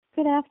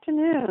good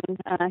afternoon.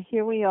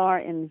 Here we are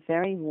in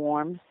very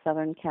warm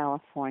Southern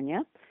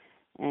California,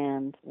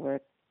 and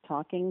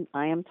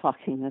I am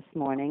talking this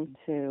morning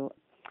to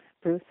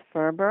Bruce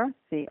Ferber,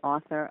 the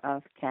author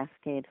of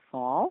Cascade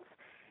Falls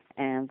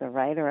and the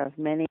writer of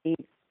many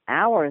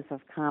hours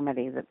of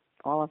comedy that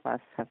all of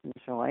us have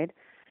enjoyed.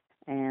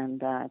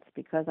 And it's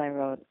because I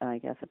wrote, I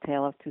guess, A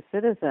Tale of Two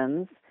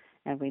Citizens,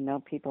 and we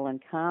know people in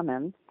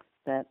common,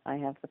 that I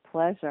have the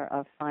pleasure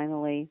of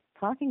finally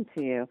talking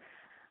to you.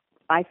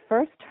 I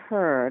first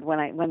heard,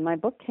 when my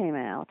book came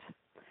out,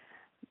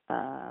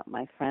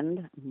 my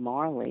friend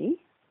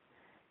Marley,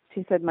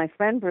 she said, my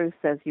friend Bruce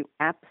says you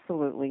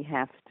absolutely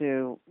have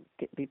to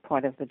be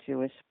part of the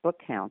Jewish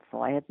Book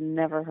Council. I had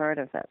never heard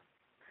of it.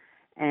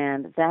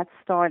 And that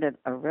started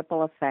a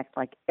ripple effect.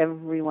 Like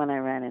everyone I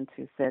ran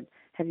into said,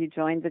 have you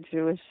joined the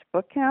Jewish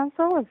Book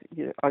Council?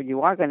 Or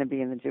you are going to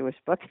be in the Jewish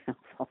Book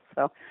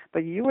Council.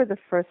 But you were the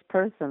first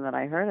person that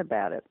I heard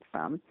about it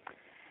from.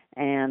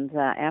 And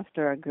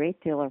after a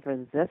great deal of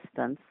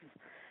resistance,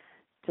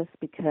 just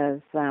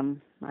because,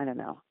 I don't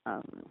know,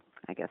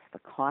 I guess the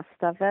cost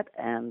of it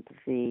and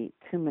the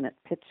 2-minute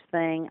pitch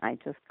thing, I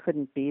just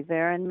couldn't be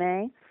there in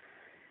May.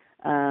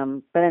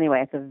 But anyway,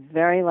 at the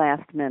very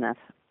last minute,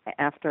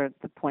 after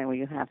the point where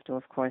you have to,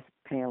 of course,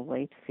 pay a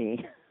late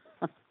fee,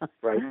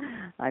 right,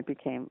 I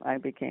became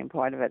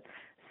part of it.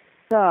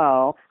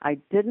 So I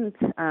didn't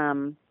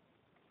go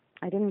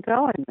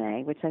in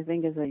May, which I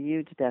think is a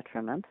huge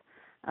detriment.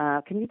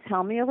 Can you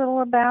tell me a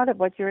little about it,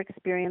 what your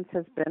experience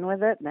has been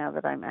with it now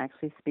that I'm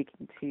actually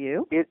speaking to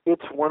you?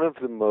 It's one of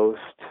the most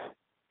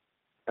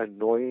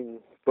annoying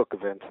book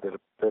events that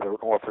an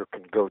author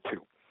can go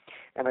to.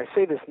 And I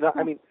say this not,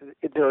 I mean,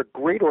 they're a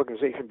great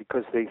organization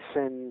because they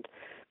send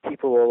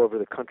people all over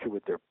the country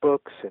with their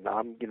books, and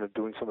I'm,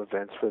 doing some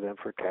events for them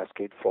for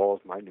Cascade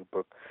Falls, my new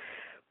book.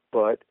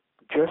 But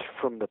just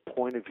from the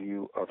point of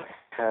view of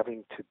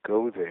having to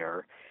go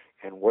there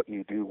and what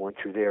you do once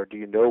you're there, do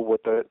you know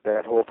what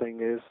that whole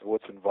thing is,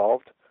 what's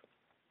involved?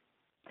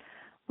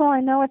 Well, I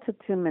know it's a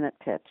 2-minute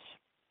pitch.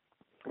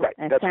 Right.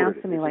 And it sounds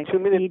to me like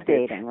speed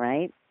dating,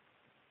 right?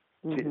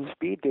 Mm-hmm.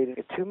 Speed dating,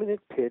 a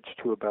 2-minute pitch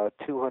to about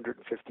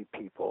 250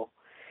 people.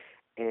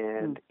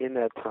 And in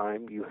that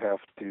time, you have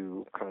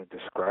to kind of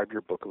describe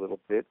your book a little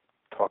bit,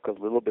 talk a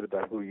little bit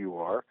about who you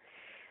are,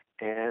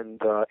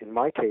 and in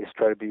my case,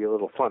 try to be a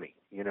little funny.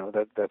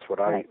 That's what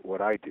I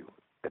do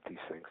at these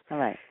things. All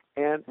right.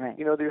 And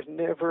there's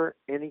never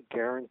any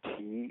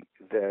guarantee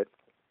that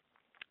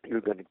you're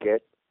going to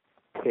get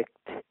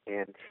picked.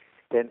 And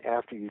then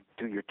after you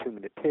do your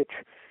 2-minute pitch,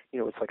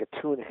 it's like a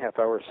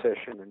 2.5-hour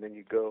session, and then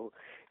you go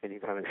and you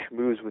kind of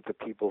schmooze with the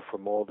people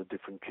from all the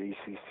different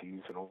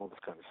JCCs and all this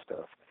kind of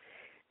stuff.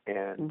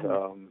 And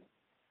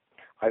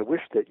I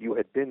wish that you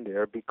had been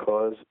there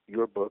because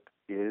your book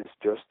is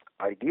just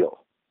ideal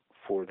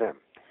for them.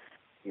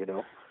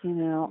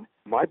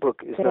 My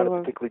book is not a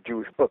particularly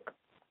Jewish book.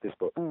 This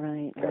book,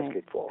 right,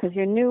 Cascade Falls. Because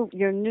your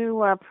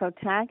new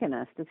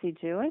protagonist, is he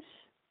Jewish?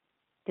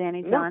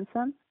 Danny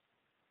Johnson.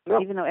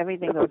 No. Even though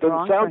everything goes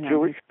wrong for him,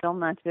 Jewish. He's still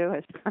not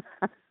Jewish.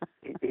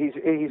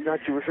 he's not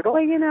Jewish at all.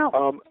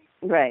 Well,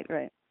 right.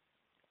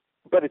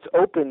 But it's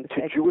open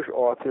to Jewish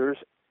authors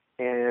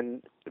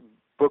and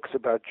books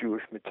about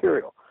Jewish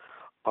material.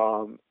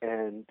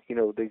 And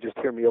they just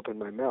hear me open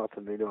my mouth,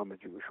 and they know I'm a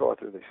Jewish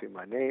author. They see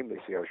my name, they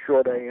see how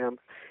short I am.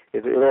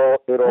 It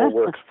all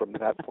works from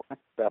that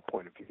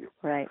point of view.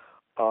 Right.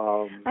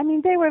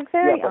 They were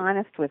very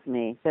honest with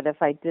me that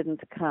if I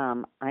didn't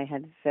come, I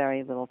had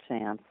very little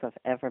chance of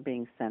ever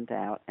being sent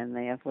out, and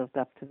they have lived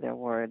up to their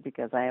word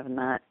because I have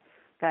not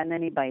gotten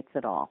any bites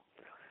at all,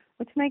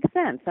 which makes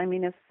sense.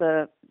 If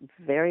the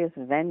various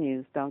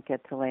venues don't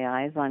get to lay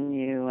eyes on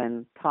you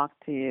and talk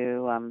to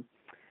you,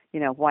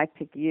 why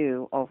pick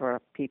you over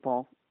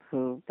people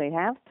who they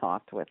have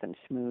talked with and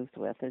schmoozed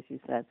with, as you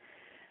said?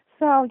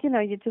 So,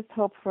 you just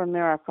hope for a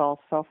miracle.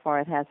 So far,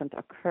 it hasn't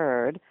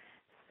occurred.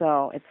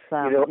 So it's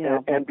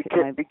and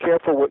be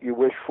careful what you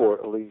wish for,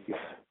 Elise.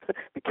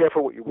 Be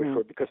careful what you wish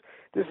for, because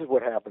this is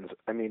what happens.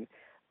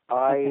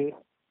 I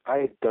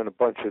had done a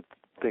bunch of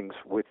things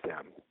with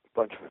them, a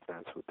bunch of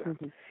events with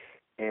them,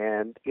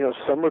 and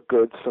some are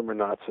good, some are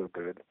not so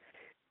good.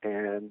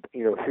 And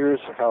here's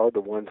how the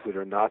ones that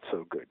are not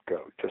so good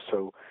go, just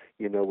so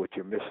you know what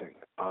you're missing.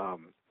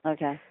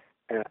 Okay.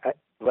 And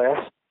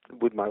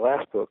with my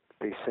last book,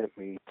 they sent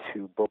me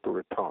to Boca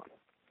Raton.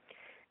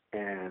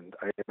 And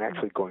I am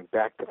actually going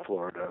back to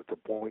Florida, to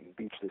Boynton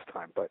Beach this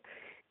time. But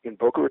in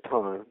Boca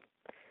Raton,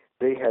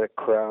 they had a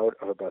crowd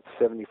of about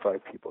 75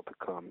 people to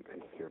come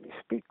and hear me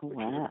speak, which is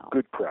a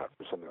good crowd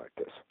for something like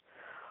this.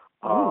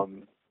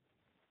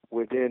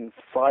 Within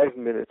 5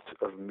 minutes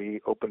of me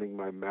opening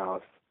my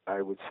mouth,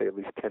 I would say at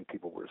least 10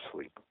 people were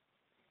asleep.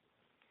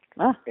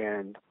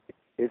 And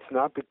it's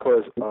not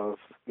because of,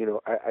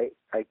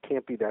 I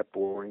can't be that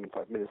boring in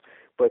 5 minutes,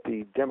 but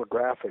the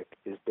demographic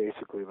is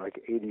basically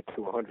like 80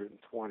 to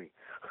 120.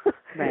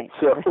 Right.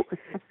 So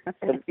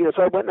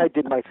I went and I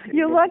did my thing.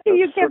 You're lucky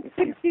you kept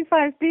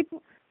 65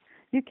 people.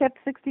 You kept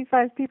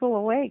 65 people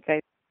awake.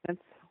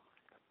 That's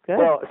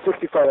good. Well,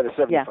 65 out of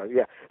 75,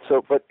 yeah.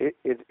 So, but it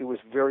was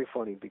very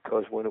funny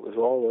because when it was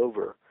all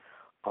over,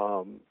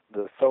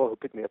 the fellow who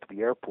picked me up at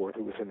the airport,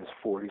 who was in his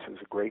 40s, who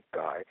was a great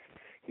guy,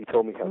 he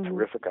told me how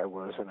terrific I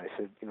was, and I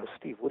said,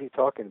 Steve, what are you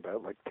talking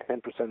about? Like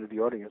 10% of the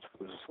audience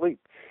was asleep.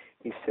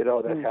 He said,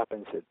 oh, that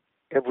happens at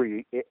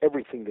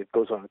everything that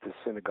goes on at the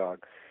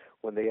synagogue.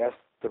 When they ask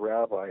the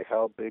rabbi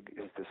how big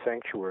is the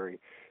sanctuary,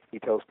 he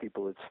tells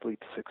people it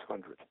sleeps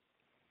 600.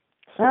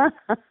 So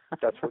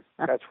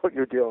that's what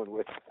you're dealing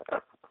with.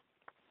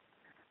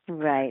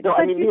 Right. No,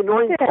 but I mean the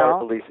annoying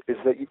part, Elise, is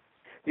that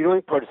the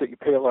annoying part is that you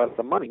pay a lot of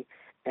the money,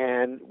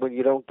 and when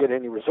you don't get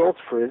any results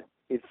for it,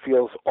 it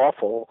feels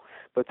awful.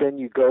 But then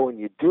you go and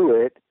you do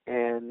it,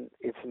 and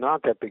it's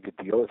not that big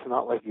a deal. It's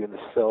not like you're going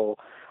to sell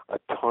a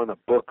ton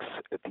of books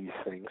at these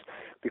things,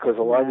 because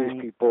a lot of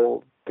these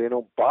people, they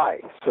don't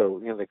buy.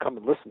 So they come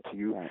and listen to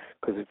you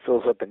because it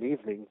fills up an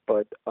evening,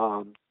 but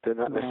they're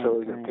not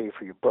necessarily going to pay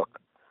for your book.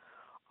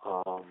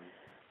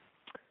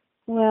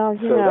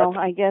 Well,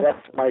 I guess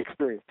that's my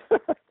experience.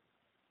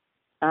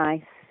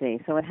 I see.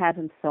 So it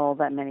hasn't sold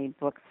that many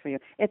books for you.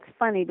 It's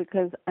funny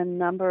because a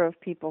number of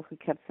people who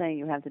kept saying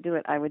you have to do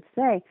it, I would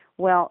say,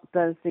 well,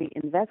 does the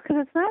because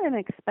it's not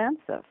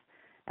inexpensive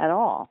at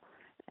all.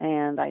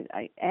 And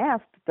I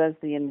asked, does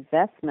the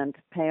investment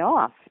pay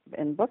off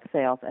in book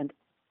sales? And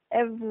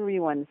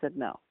everyone said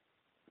no.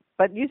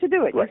 But you should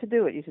do it. Right. You should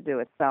do it. You should do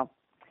it. So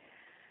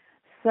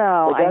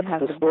well, I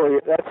have the story.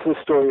 That's the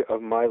story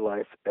of my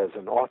life as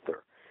an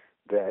author.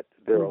 That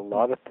there are a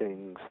lot of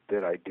things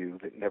that I do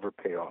that never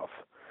pay off.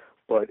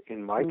 But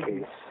in my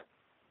case,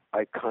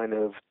 I kind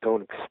of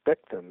don't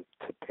expect them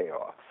to pay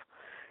off.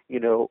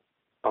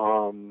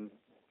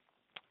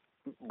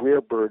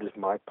 Rare Bird is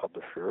my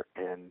publisher,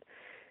 and,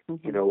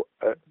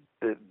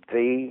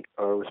 they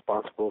are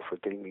responsible for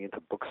getting me into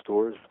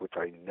bookstores, which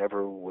I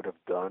never would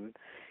have done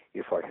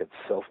if I had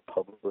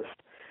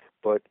self-published.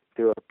 But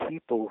there are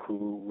people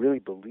who really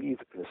believe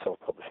in the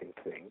self-publishing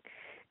thing,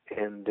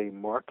 and they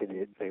market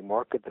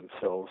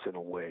themselves in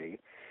a way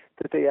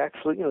that they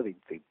actually,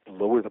 they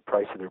lower the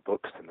price of their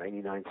books to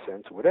 99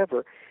 cents or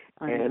whatever,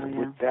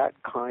 with that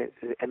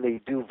and they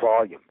do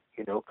volume,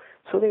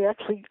 so they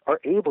actually are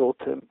able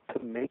to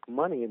make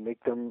money and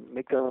make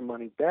their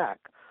money back.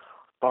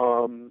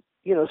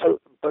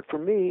 But for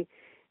me,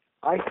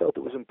 I felt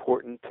it was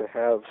important to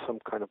have some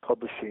kind of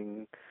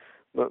publishing,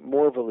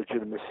 more of a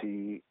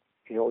legitimacy,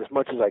 as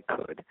much as I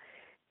could.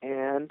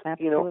 And,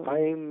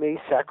 I may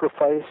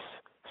sacrifice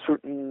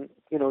certain,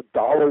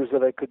 dollars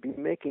that I could be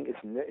making.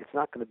 It's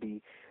not going to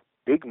be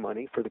big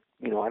money for the,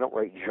 I don't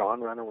write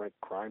genre, I don't write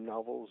crime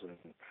novels and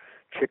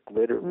chick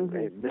lit or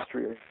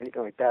mystery or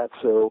anything like that.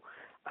 So,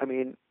 I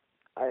mean,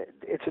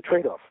 it's a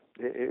trade-off.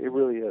 It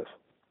really is.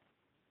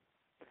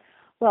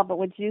 Well, but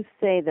would you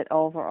say that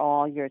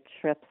overall your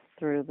trips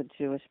through the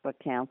Jewish Book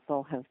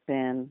Council have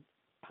been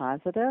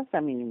positive?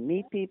 I mean, you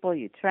meet people,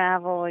 you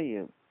travel,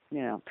 you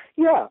know.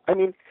 Yeah, I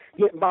mean,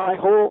 my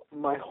whole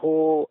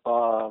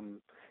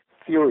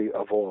theory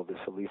of all of this,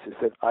 Elise, is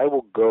that I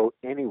will go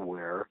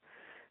anywhere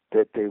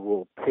that they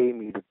will pay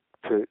me to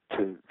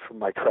for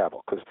my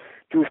travel. Because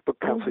Jewish Book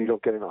Council, you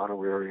don't get an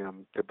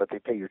honorarium, but they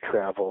pay your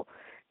travel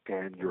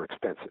and your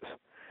expenses.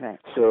 Right.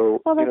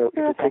 So if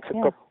it takes a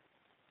couple.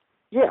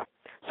 Yeah.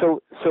 So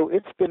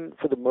it's been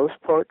for the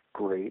most part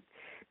great,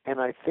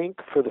 and I think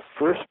for the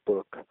first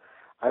book,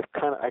 I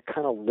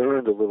kind of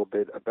learned a little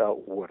bit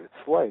about what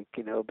it's like,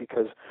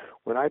 because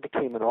when I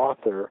became an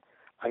author,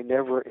 I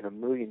never in a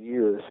million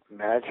years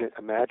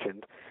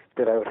imagined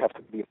that I would have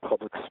to be a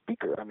public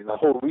speaker. I mean, the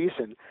whole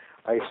reason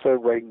I started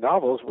writing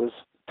novels was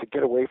to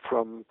get away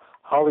from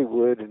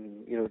Hollywood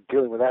and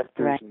dealing with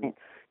actors, and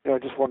I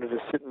just wanted to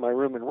sit in my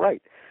room and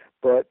write.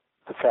 But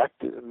the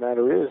fact of the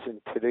matter is,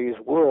 in today's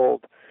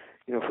world,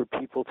 for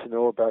people to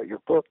know about your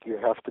book, you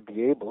have to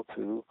be able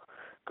to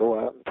go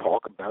out and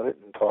talk about it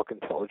and talk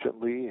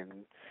intelligently, and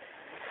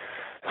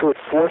so it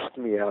forced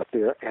me out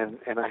there, and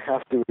I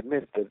have to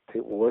admit that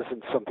it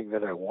wasn't something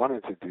that I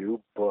wanted to do,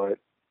 but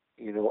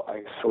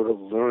I sort of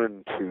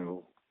learned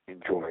to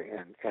enjoy,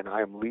 and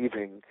I'm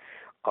leaving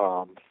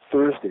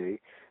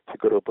Thursday to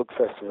go to a book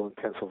festival in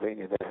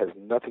Pennsylvania that has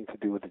nothing to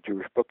do with the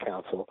Jewish Book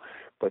Council,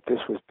 but this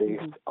was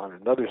based on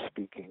another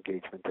speaking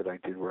engagement that I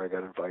did where I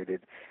got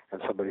invited,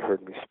 and somebody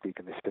heard me speak,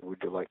 and they said, would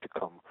you like to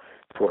come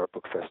to our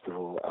book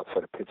festival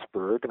outside of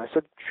Pittsburgh? And I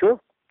said, sure.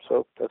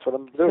 So that's what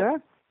I'm doing.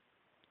 Sure.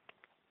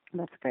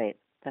 That's great.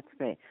 That's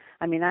great.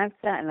 I mean, I've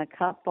sat in a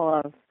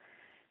couple of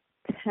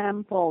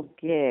temple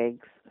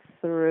gigs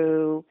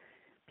through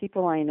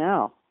people I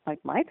know. Like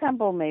my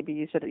temple, maybe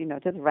you should,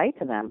 just write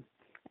to them.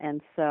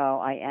 And so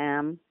I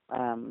am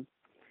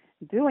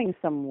doing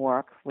some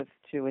work with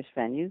Jewish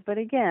venues. But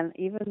again,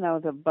 even though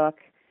the book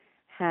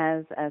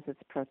has as its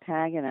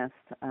protagonist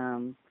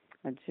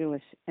a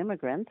Jewish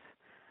immigrant,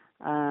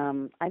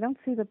 I don't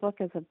see the book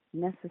as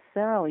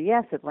necessarily,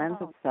 yes, it lends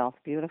itself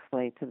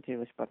beautifully to the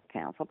Jewish Book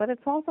Council, but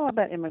it's also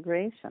about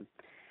immigration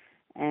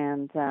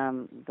and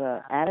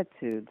the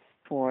attitudes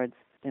towards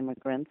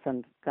immigrants,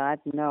 and God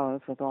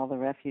knows with all the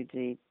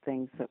refugee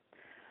things that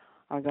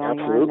are going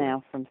on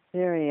now from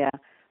Syria,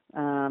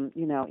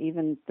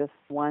 Even this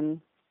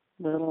one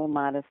little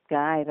modest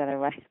guy that I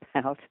write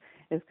about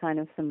is kind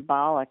of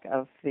symbolic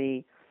of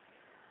the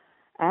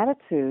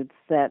attitudes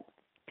that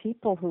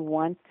people who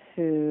want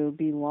to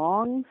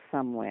belong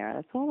somewhere,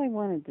 that's all they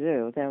want to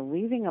do. They're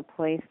leaving a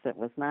place that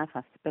was not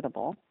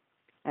hospitable,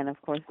 and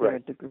of course there are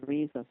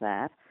degrees of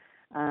that,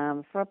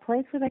 for a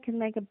place where they can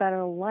make a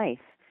better life.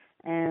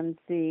 And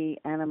the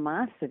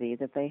animosity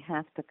that they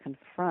have to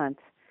confront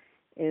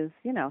is,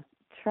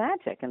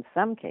 tragic in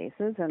some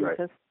cases and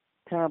just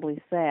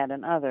terribly sad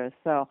in others.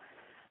 So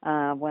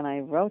when I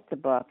wrote the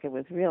book, it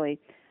was really,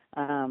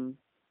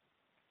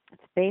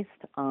 it's based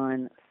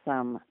on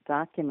some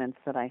documents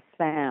that I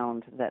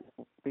found that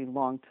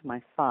belonged to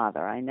my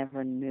father. I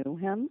never knew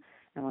him,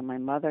 and when my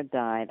mother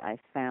died, I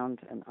found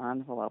an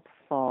envelope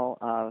full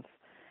of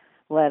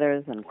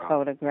letters and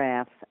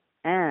photographs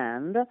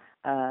and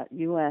a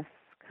U.S.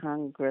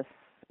 Congress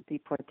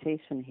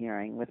deportation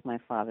hearing with my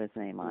father's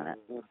name on it.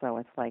 So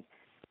it's like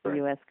the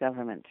U.S.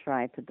 government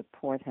tried to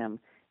deport him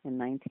in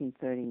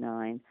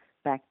 1939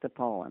 back to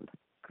Poland.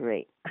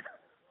 Great.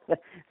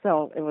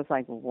 So it was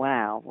like,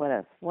 wow, what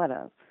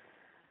a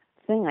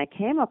thing I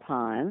came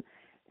upon,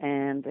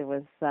 and it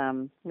was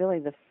really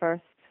the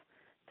first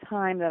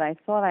time that I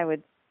thought I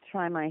would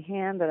try my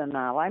hand at a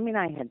novel. I mean,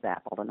 I had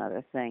dabbled in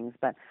other things,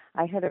 but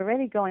I had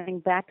already, going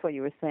back to what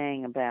you were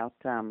saying about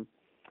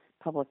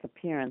public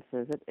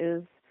appearances, it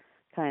is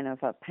kind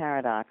of a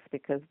paradox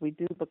because we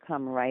do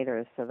become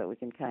writers so that we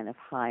can kind of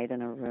hide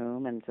in a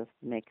room and just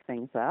make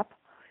things up.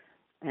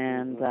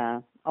 And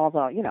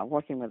although,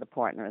 working with a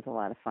partner is a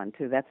lot of fun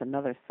too. That's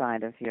another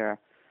side of your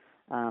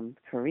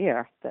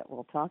career that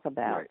we'll talk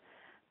about.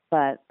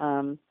 But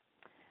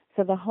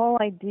so the whole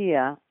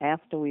idea,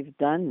 after we've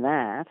done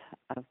that,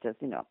 of just,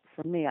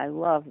 for me, I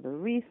love the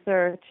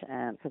research,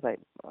 and because I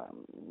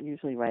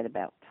usually write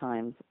about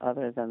times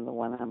other than the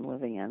one I'm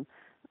living in.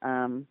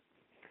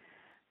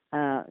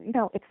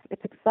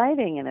 It's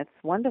exciting and it's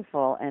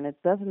wonderful, and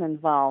it doesn't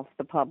involve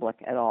the public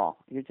at all.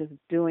 You're just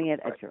doing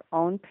it at your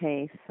own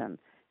pace, and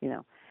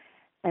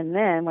and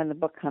then when the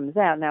book comes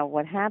out. Now,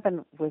 what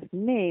happened with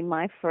me,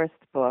 my first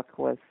book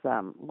was,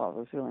 it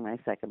was really my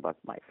second book.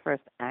 My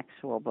first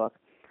actual book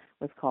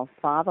was called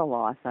Father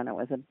Loss, and it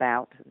was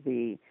about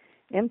the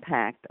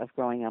impact of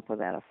growing up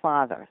without a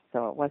father.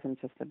 So it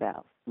wasn't just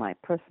about my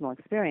personal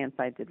experience.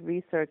 I did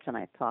research, and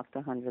I talked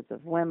to hundreds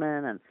of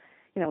women, and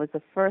it was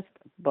the first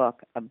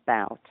book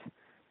about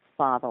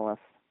fatherless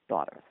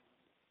daughters.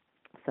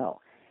 So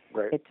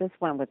it just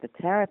went with the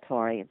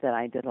territory that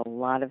I did a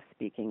lot of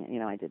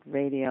speaking. I did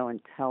radio and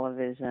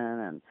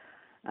television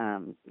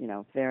and,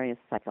 various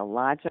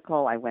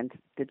psychological. I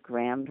did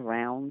grand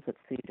rounds at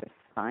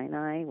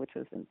Cedars-Sinai, which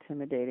was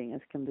intimidating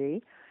as can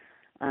be.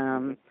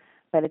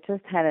 But it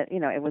just had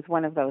it was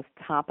one of those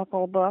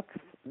topical books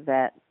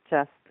that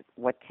just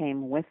what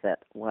came with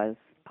it was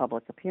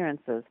public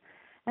appearances.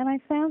 And I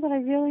found that I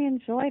really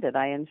enjoyed it.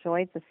 I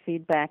enjoyed the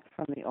feedback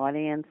from the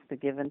audience, the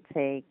give and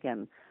take,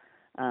 and,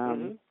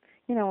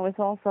 it was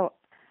also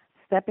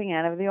stepping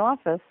out of the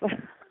office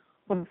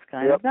was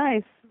kind of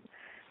nice.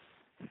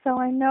 So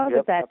I know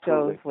that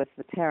goes with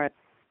the territory,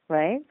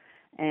 right?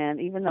 And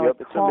even though it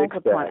calls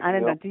upon, I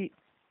don't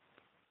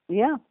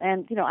know,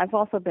 and, I've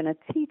also been a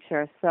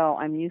teacher, so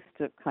I'm used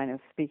to kind of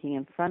speaking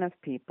in front of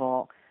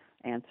people,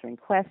 answering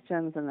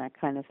questions and that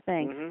kind of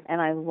thing.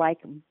 And I like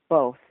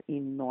both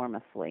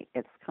enormously.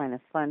 It's kind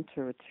of fun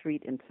to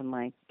retreat into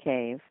my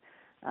cave,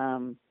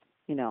 for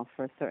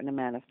a certain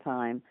amount of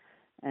time,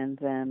 and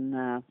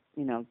then,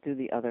 do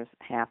the other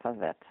half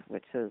of it,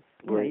 which is,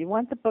 you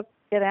want the book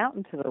to get out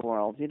into the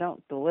world. You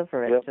don't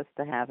deliver it just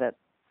to have it,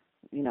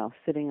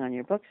 sitting on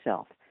your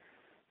bookshelf.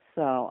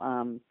 So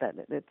but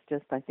it's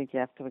just, I think you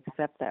have to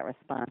accept that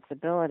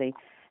responsibility.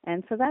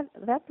 And so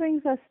that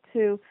brings us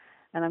to,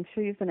 and I'm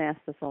sure you've been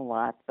asked this a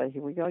lot, but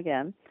here we go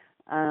again,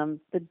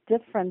 the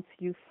difference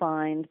you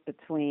find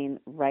between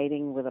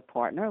writing with a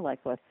partner, like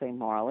let's say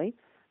Marley,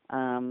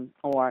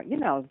 or,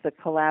 the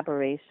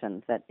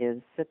collaboration that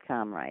is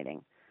sitcom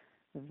writing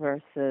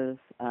versus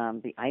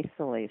the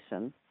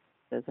isolation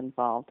that is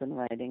involved in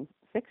writing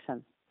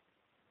fiction.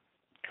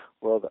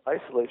 Well, the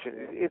isolation,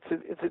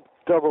 it's a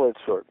double-edged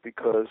sword,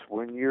 because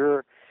when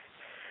you're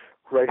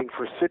writing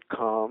for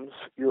sitcoms,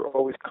 you're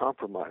always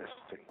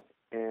compromising.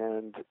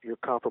 And you're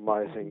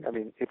compromising. I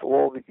mean, if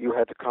all that you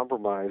had to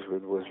compromise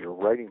with was your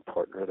writing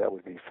partner, that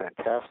would be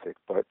fantastic.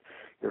 But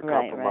you're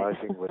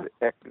compromising with,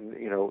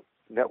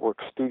 network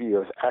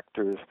studios,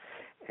 actors,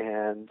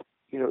 and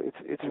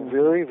it's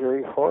very,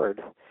 very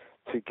hard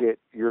to get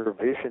your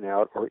vision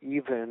out, or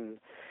even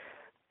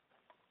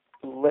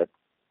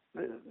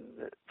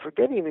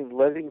forget even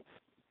letting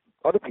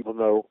other people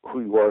know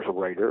who you are as a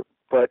writer.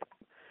 But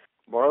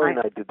Marley and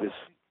I did this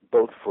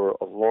both for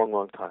a long,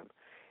 long time,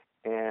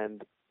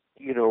 and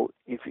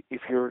if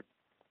you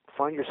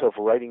find yourself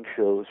writing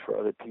shows for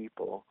other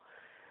people,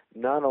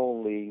 not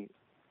only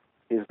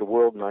is the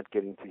world not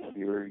getting to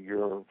hear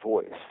your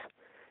voice,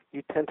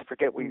 you tend to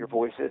forget what your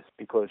voice is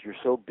because you're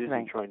so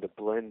busy trying to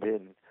blend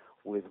in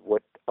with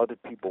what other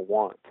people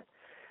want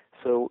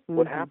So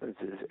what happens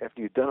is,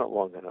 after you've done it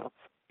long enough,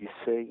 you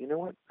say, you know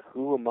what?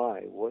 Who am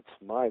I? What's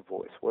my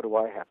voice? What do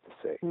I have to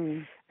say?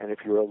 And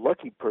if you're a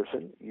lucky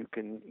person, you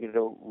can,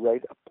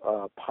 write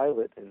a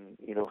pilot and,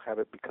 have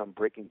it become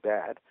Breaking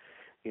Bad.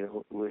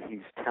 Where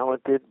he's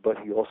talented, but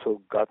he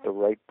also got the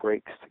right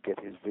breaks to get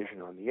his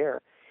vision on the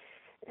air.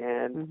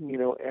 And,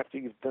 after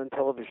you've done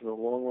television a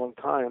long, long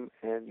time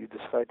and you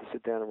decide to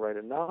sit down and write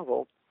a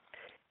novel,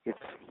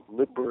 it's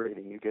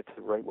liberating. You get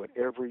to write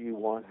whatever you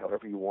want,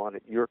 however you want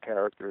it, your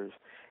characters,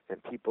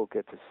 and people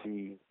get to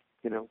see,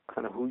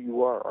 kind of who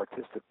you are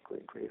artistically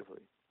and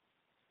creatively.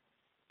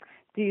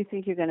 Do you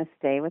think you're going to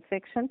stay with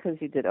fiction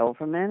because you did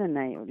Overman and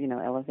now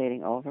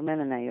elevating Overman,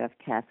 and now you have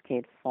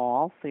Cascade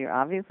Falls? So you're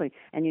obviously,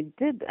 and you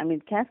did. I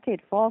mean,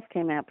 Cascade Falls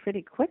came out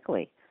pretty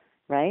quickly,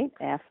 right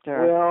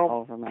after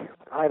Overman.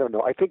 I don't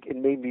know. I think it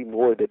may be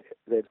more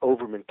that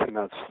Overman came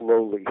out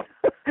slowly.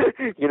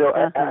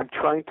 I'm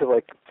trying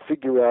to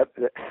figure out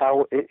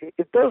how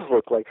it does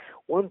look like.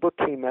 One book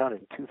came out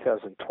in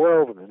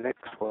 2012 and the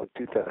next one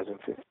in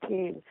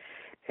 2015.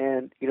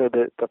 And,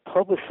 the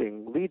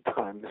publishing lead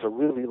time is a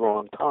really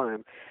long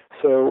time.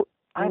 So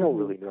I don't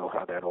really know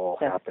how that all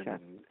happened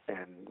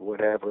and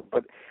whatever.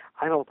 But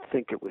I don't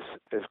think it was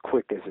as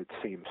quick as it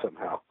seemed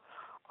somehow.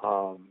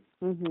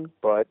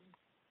 But,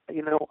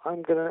 I'm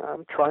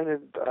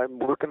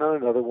working on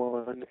another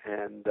one,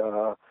 and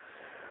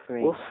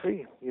we'll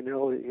see.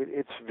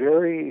 It's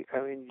very,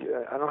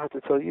 I don't have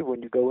to tell you,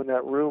 when you go in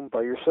that room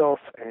by yourself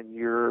and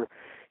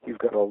you've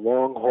got a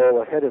long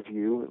hall ahead of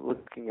you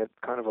looking at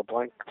kind of a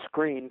blank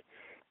screen,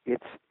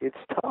 it's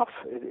tough.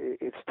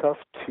 It's tough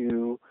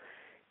to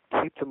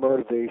keep the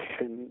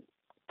motivation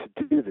to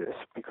do this,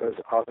 because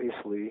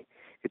obviously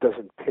it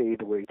doesn't pay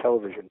the way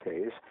television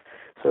pays.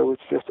 So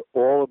it's just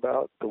all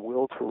about the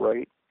will to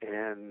write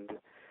and,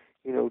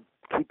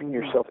 keeping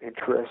yourself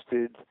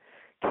interested,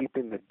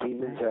 keeping the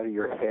demons out of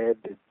your head,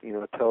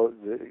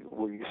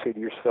 where you say to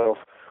yourself,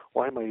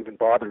 why am I even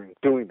bothering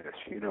doing this?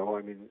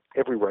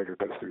 Every writer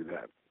goes through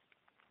that.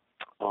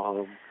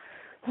 So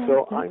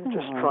I'm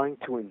just trying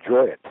to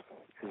enjoy it,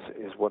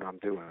 is what I'm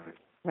doing.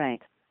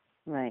 Right.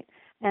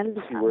 And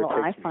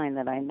I find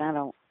that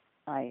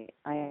I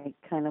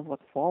kind of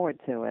look forward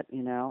to it.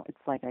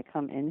 It's like I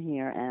come in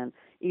here, and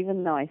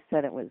even though I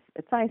said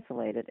it's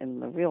isolated in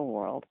the real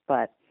world,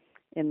 but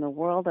in the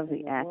world of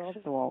the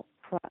actual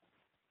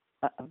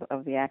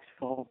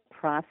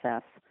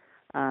process,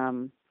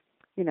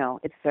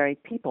 it's very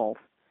peopled,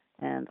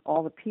 and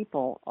all the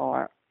people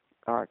are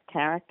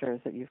characters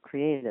that you've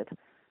created.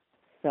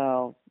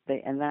 So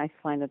and I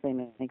find that they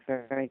make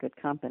very, very good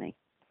company.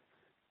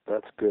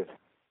 That's good.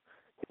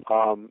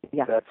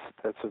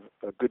 That's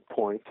a good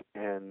point.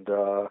 And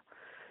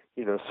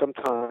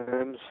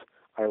sometimes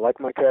I like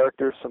my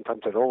characters,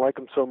 sometimes I don't like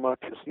them so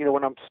much.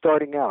 When I'm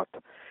starting out,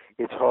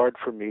 it's hard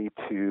for me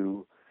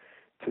to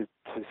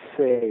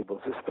say, well,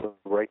 is this the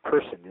right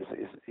person? Is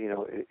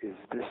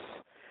this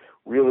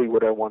really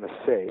what I want to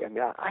say?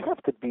 I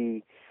have to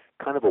be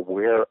kind of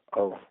aware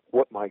of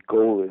what my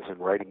goal is in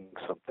writing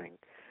something,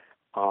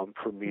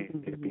 for me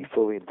to be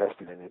fully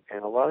invested in it.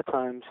 And a lot of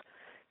times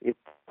it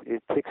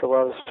takes a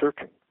lot of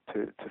searching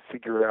to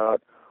figure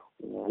out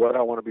what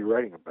I want to be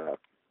writing about.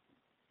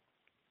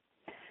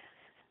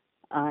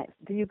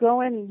 Do you go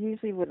in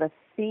usually with a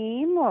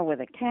theme or with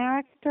a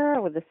character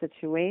or with a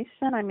situation?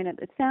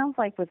 It sounds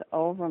like with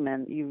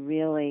Overman you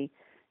really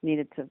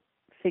needed to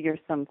figure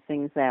some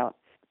things out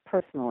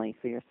personally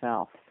for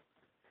yourself.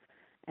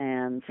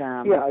 And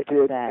I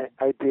did,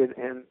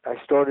 and I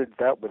started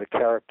that with a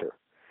character.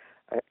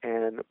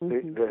 And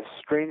the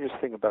strangest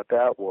thing about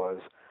that was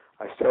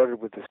I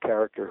started with this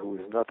character who was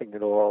nothing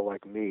at all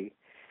like me,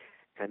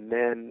 and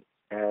then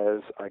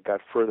as I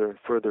got further and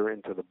further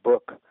into the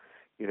book,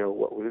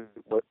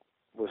 what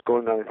was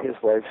going on in his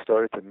life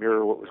started to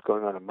mirror what was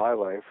going on in my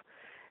life,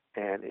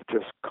 and it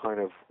just kind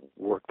of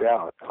worked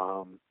out.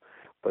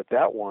 But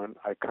that one,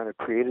 I kind of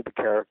created the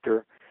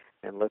character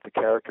and let the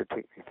character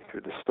take me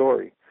through the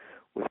story.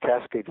 With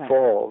Cascade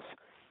Falls,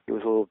 it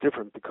was a little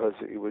different because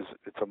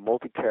it's a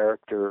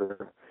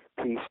multi-character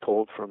piece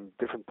told from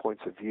different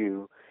points of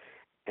view,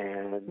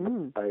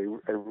 and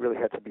I really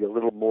had to be a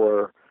little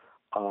more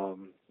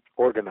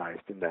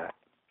organized in that.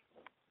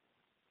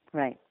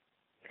 Right.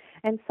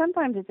 And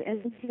sometimes it's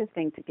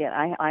interesting to get.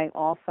 I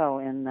also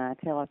in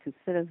Tale of Two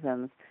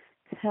Citizens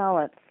tell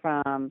it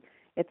from.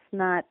 It's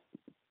not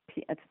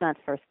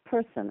first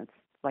person. It's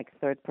like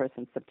third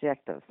person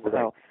subjective. Right.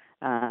 So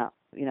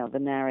the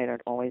narrator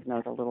always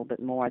knows a little bit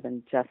more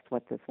than just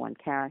what this one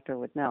character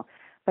would know.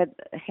 But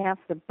half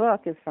the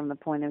book is from the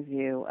point of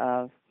view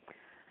of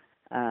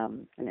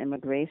an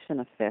immigration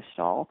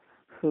official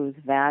whose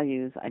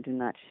values I do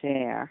not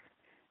share,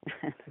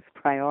 and whose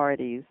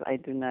priorities I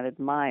do not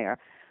admire.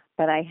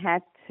 But I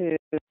had to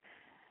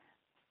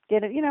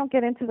get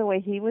into the way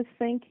he was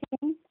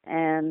thinking,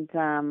 and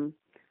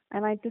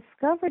I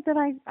discovered that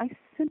I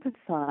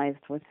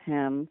sympathized with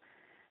him.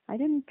 I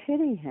didn't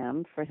pity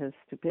him for his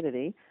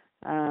stupidity,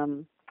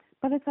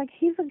 but it's like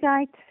he's a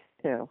guy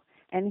too,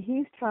 and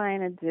he's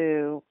trying to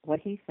do what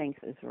he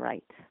thinks is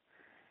right.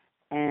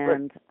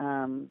 And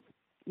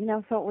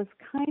so it was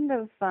kind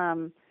of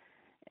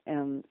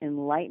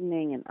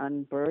enlightening and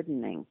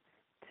unburdening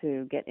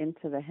to get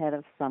into the head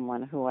of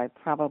someone who I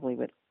probably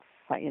would,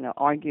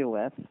 argue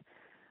with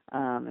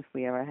if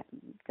we ever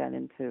got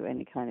into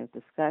any kind of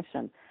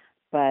discussion.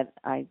 But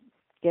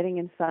getting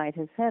inside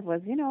his head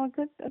was,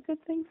 a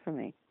good thing for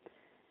me.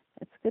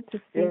 It's good to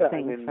see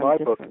things in from my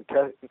different...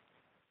 book,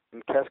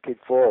 in Cascade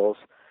Falls,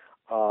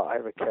 I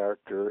have a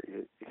character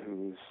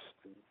who's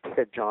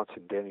Ted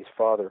Johnson, Danny's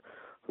father,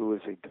 who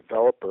is a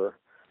developer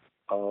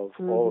of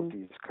all of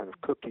these kind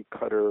of cookie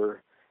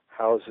cutter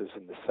houses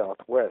in the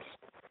Southwest.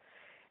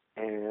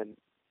 And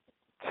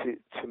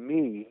to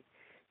me,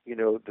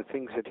 the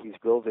things that he's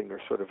building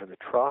are sort of an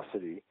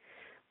atrocity,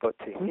 but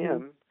to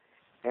him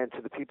and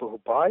to the people who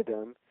buy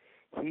them,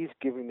 he's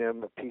giving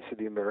them a piece of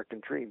the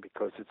American dream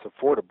because it's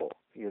affordable,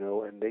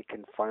 and they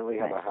can finally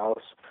have a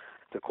house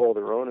to call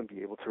their own and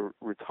be able to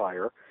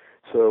retire.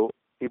 So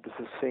it was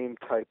the same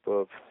type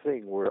of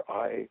thing where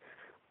I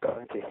got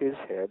into his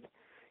head.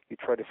 You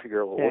try to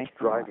figure out, what's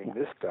driving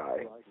this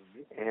guy,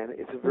 and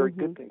it's a very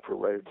good thing for a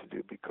writer to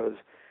do, because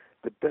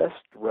the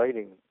best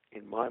writing,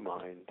 in my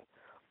mind,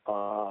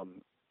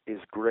 is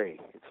gray.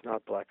 It's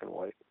not black and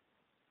white.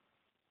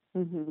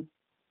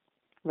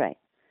 Right,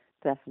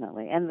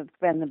 definitely, and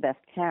the best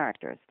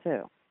characters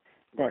too.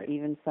 That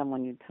even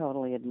someone you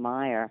totally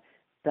admire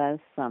does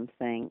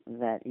something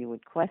that you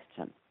would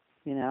question.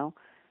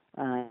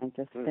 I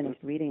just finished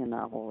reading a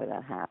novel where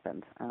that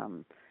happened.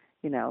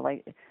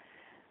 Like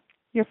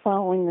you're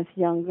following this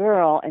young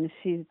girl, and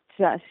she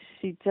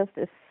just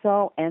is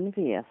so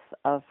envious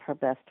of her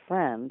best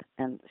friend,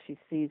 and she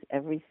sees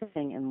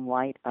everything in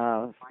light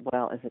of,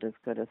 well, is it as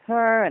good as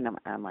her, and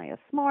am I as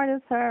smart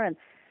as her,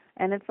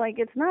 and it's like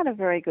it's not a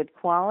very good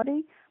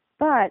quality,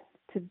 but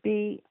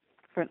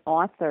for an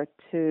author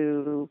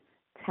to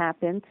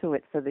tap into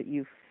it so that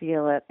you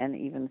feel it and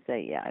even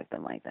say, yeah, I've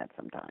been like that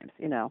sometimes,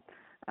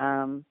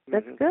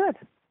 that's good.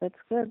 That's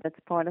good. That's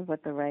part of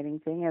what the writing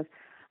thing is.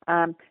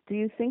 Do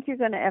you think you're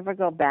going to ever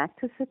go back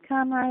to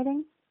sitcom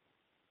writing?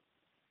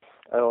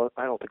 I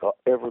don't think I'll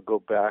ever go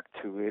back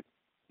to it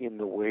in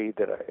the way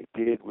that I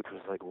did, which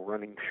was like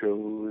running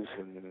shows,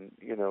 and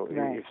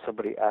if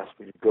somebody asked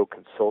me to go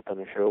consult on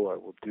a show, I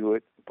will do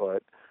it.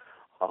 But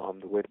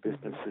the way the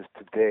business is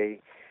today,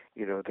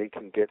 they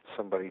can get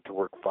somebody to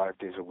work 5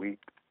 days a week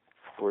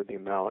for the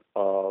amount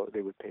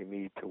they would pay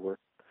me to work,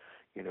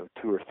 2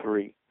 or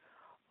 3.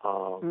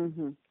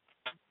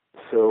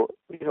 So,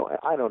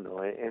 I don't know,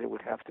 and it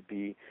would have to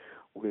be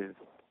with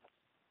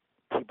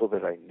people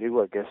that I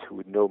knew, I guess, who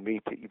would know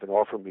me to even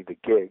offer me the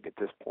gig at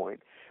this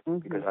point,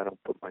 because I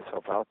don't put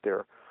myself out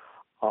there.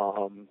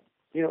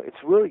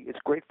 It's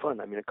great fun.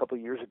 I mean, a couple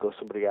of years ago,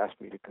 somebody asked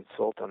me to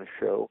consult on a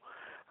show.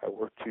 I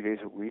worked 2 days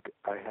a week.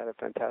 I had a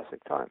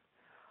fantastic time.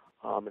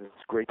 And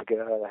it's great to get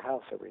out of the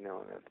house every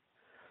now and then.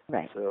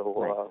 Right.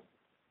 So,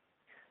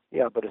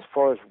 but as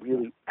far as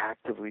really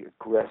actively,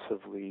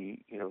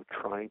 aggressively,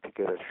 trying to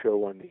get a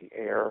show on the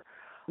air,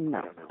 no.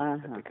 I don't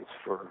know. I think it's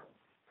for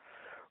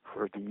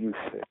the youth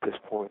at this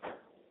point.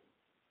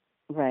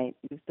 Right,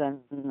 you've done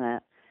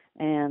that,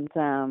 and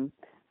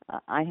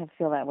I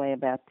feel that way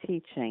about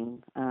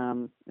teaching.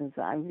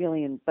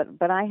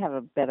 But I have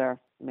a better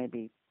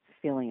maybe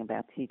feeling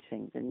about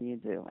teaching than you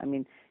do. I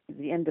mean,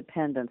 the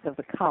independence of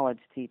the college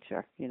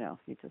teacher. You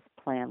just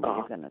plan what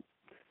you're going to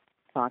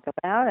talk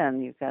about,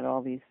 and you've got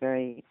all these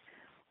very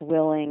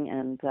willing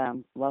and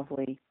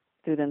lovely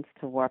students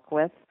to work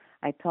with.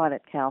 I taught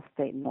at Cal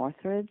State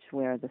Northridge,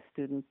 where the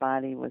student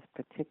body was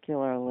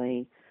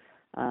particularly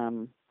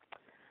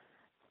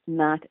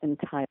not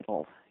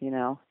entitled.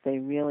 They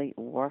really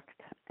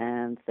worked,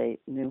 and they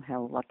knew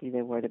how lucky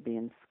they were to be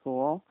in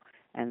school,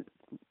 and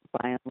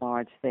by and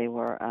large they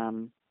were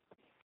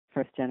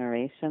first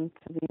generation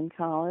to be in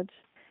college.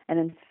 And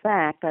in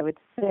fact, I would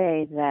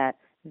say that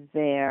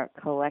their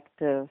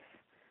collective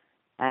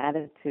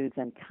attitudes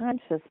and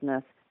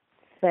consciousness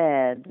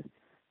fed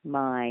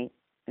my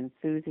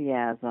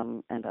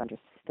enthusiasm and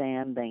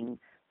understanding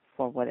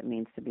for what it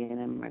means to be an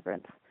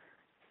immigrant.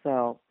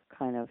 So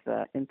kind of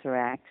the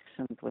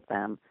interactions with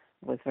them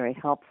was very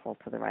helpful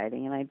to the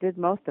writing. And I did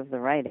most of the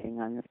writing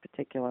on this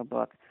particular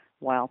book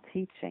while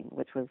teaching,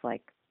 which was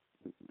like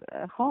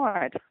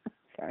hard,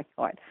 very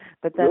hard.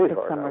 But that's really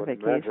what hard, summer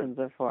vacations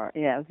are for.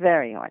 Yeah,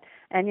 very hard.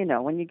 And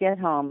when you get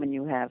home and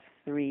you have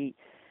 36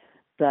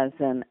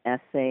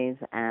 essays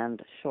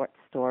and short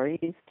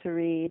stories to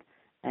read,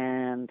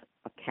 and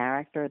a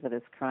character that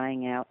is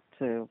crying out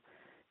to,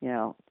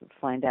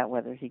 find out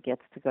whether he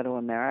gets to go to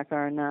America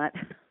or not.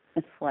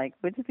 It's like,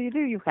 what do?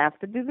 You have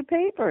to do the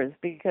papers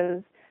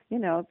because,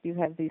 you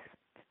have these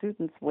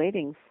students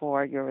waiting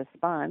for your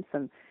response,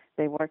 and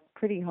they work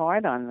pretty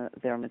hard on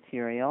their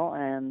material,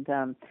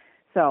 and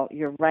so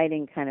your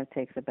writing kind of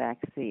takes a back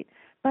seat.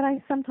 But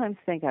I sometimes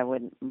think I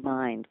wouldn't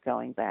mind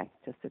going back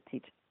just to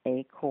teach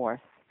a course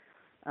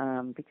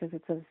because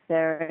it's a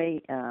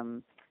very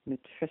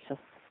nutritious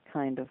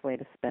kind of way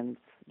to spend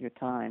your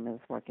time is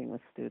working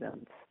with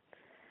students.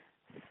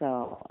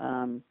 So,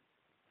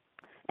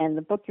 And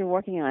the book you're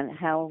working on,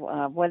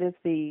 what is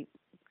the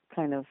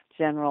kind of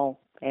general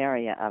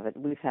area of it?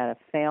 We've had a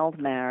failed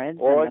marriage.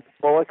 All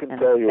I can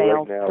tell you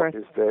right now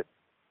person. is that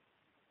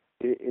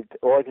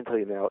all I can tell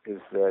you now is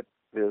that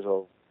there's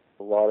a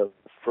lot of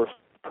first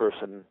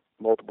person,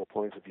 multiple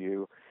points of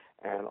view,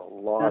 and a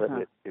lot of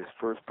it is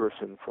first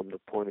person from the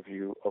point of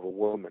view of a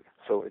woman.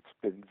 So it's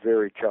been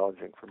very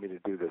challenging for me to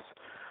do this,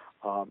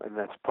 and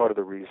that's part of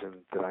the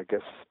reason that I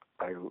guess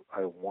I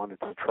wanted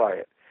to try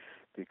it,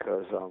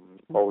 because I'm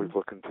always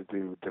looking to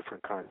do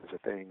different kinds of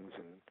things,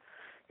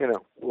 and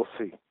we'll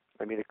see.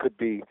 I mean, it could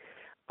be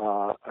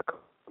a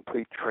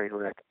complete train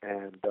wreck,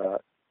 and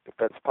if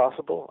that's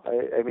possible,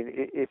 I mean,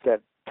 if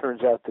that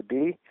turns out to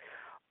be,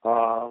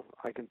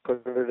 I can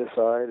put it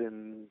aside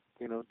and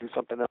do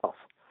something else.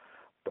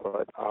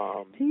 But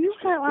do you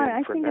have?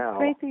 I think now, it's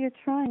great that you're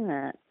trying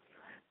that.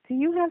 Do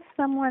you have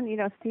someone?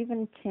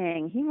 Stephen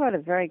King. He wrote a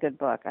very good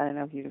book. I don't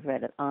know if you've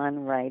read it, On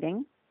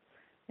Writing.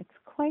 It's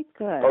quite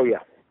good. Oh yeah.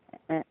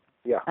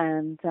 Yeah.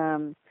 And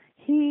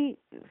he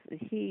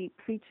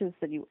preaches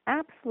that you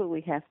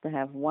absolutely have to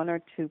have one or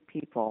two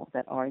people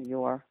that are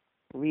your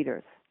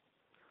readers.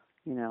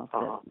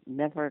 That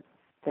never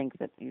think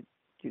that you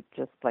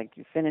just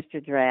you finished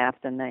your draft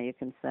and now you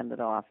can send it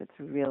off. It's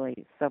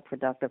really so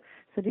productive.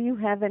 So do you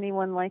have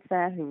anyone like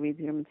that who reads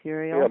your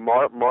material? Yeah,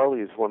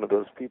 Marley is one of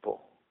those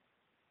people.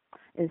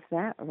 Is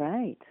that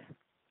right?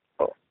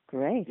 Oh,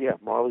 great. Yeah,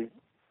 Marley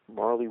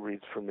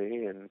reads for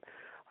me, and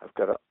I've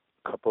got a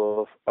couple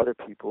of other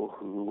people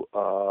who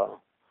are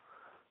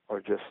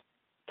just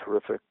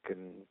terrific,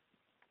 and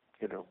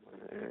it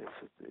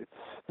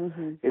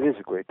is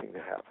a great thing to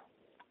have.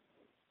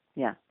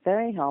 Yeah,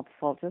 very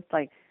helpful. Just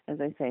like, as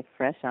I say,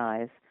 fresh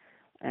eyes.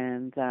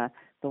 And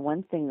the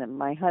one thing that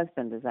my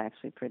husband is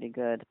actually pretty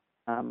good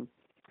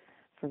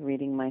for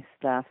reading my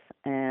stuff.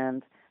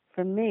 And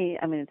for me,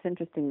 I mean, it's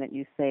interesting that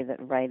you say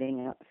that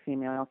writing a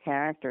female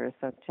character is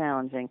so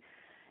challenging.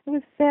 It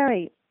was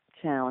very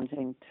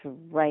challenging to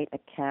write a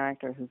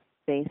character who's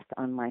based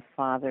on my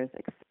father's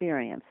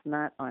experience,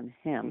 not on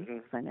him,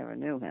 because I never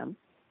knew him,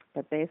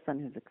 but based on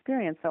his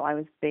experience. So I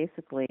was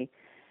basically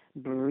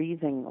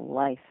breathing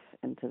life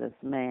into this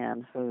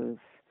man whose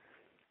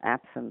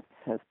absence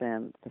has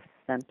been the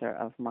center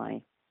of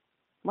my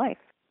life.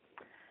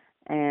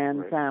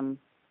 And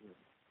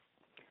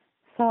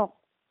so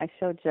I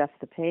showed Jeff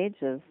the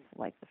pages,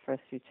 like the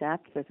first few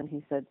chapters, and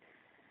he said,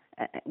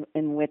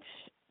 in which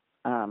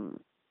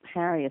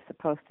Harry is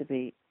supposed to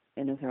be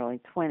in his early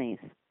 20s,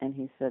 and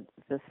he said,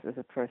 this is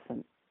a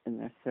person in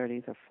their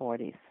 30s or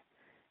 40s.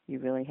 You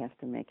really have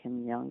to make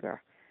him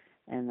younger.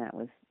 And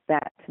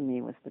that to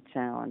me was the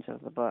challenge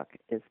of the book,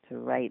 is to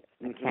write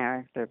a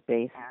character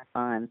based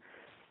on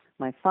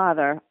my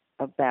father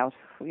about,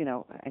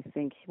 I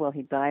think,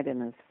 he died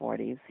in his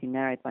 40s. He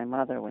married my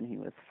mother when he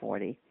was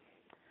 40.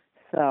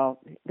 So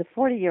the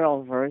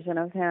 40-year-old version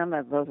of him,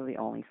 those are the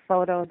only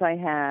photos I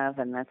have,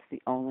 and that's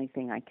the only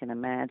thing I can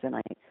imagine.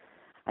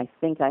 I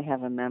think I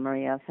have a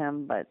memory of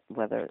him, but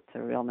whether it's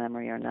a real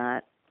memory or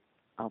not,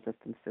 I'll just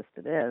insist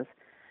it is.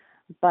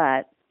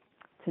 But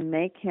to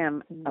make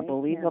him a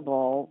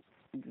believable,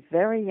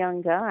 very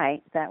young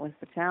guy, that was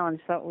the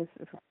challenge. So it was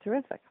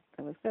terrific.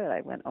 It was good.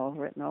 I went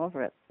over it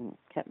and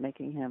kept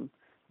making him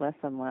less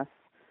and less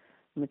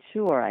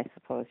mature, I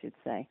suppose you'd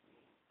say.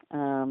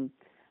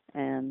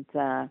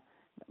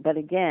 But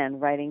again,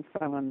 writing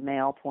from a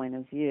male point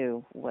of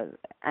view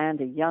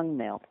and a young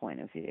male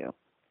point of view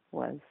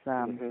was.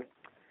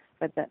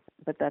 But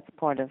that's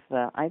part of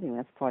I think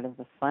that's part of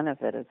the fun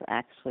of it, is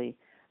actually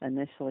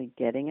initially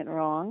getting it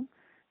wrong,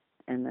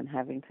 and then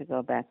having to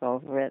go back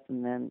over it,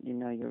 and then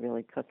you're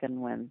really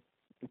cooking when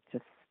it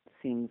just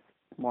seems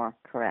more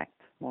correct,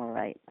 more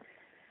right.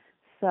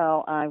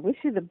 So I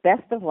wish you the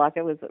best of luck.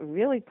 It was a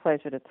really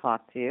pleasure to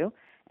talk to you.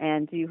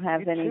 And do you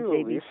have any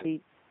JBC?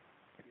 Lisa.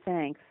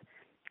 Thanks.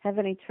 Have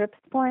any trips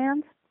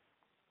planned?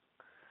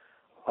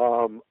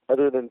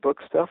 Other than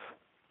book stuff?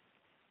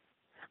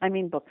 I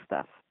mean book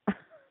stuff.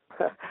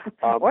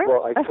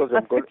 Well, I suppose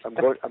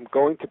I'm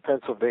going to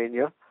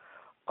Pennsylvania.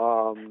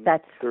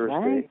 That's Thursday.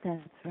 Right.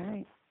 That's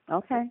right.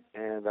 Okay.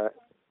 And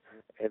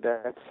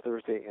that's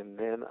Thursday, and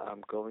then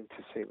I'm going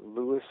to St.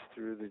 Louis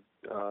through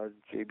the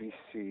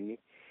JBC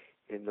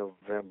in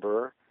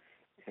November,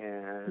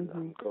 and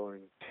I'm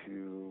going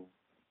to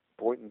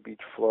Boynton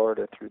Beach,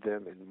 Florida through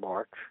them in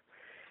March,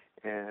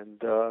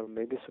 and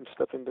maybe some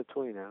stuff in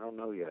between. I don't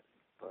know yet,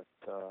 but.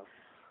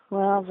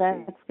 Well,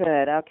 that's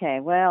good. Okay.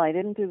 Well, I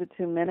didn't do the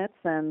 2 minutes,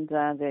 and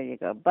there you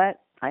go.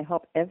 But I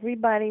hope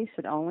everybody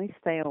should only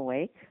stay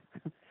awake.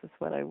 This is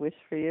what I wish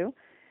for you.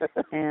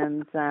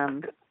 And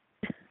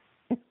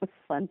it was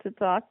fun to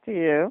talk to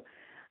you.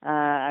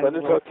 Fun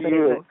to talk to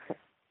you.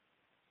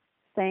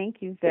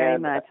 Thank you very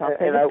much. I'll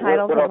say the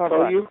titles of our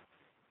book.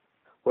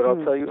 What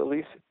I'll tell you,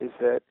 Elise, is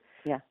that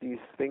Yeah. These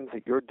things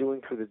that you're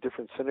doing through the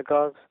different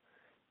synagogues,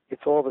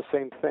 it's all the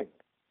same thing.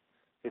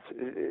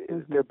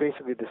 They're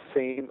basically the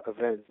same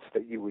events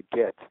that you would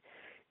get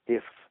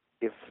if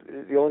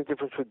the only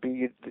difference would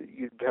be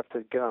you'd have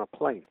to get on a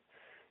plane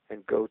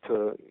and go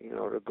to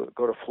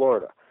go to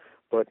Florida.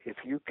 But if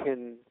you're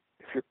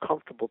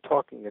comfortable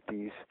talking at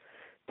these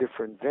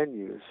different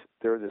venues,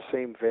 they're the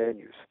same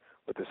venues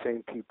with the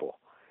same people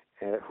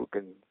who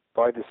can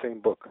buy the same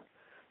book.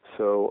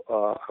 So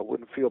I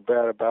wouldn't feel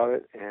bad about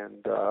it.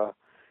 And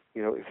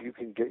if you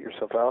can get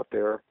yourself out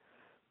there,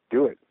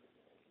 do it.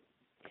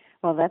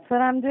 Well, that's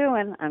what I'm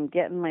doing. I'm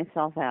getting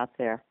myself out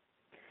there.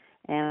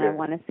 And I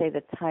want to say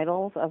the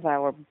titles of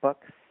our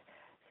books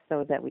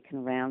so that we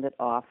can round it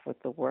off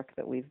with the work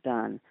that we've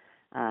done.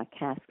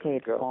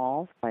 Cascade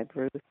Falls by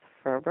Bruce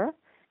Ferber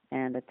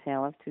and A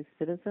Tale of Two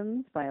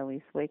Citizens by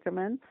Elise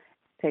Wakerman.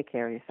 Take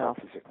care of yourself.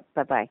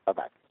 Bye-bye.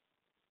 Bye-bye.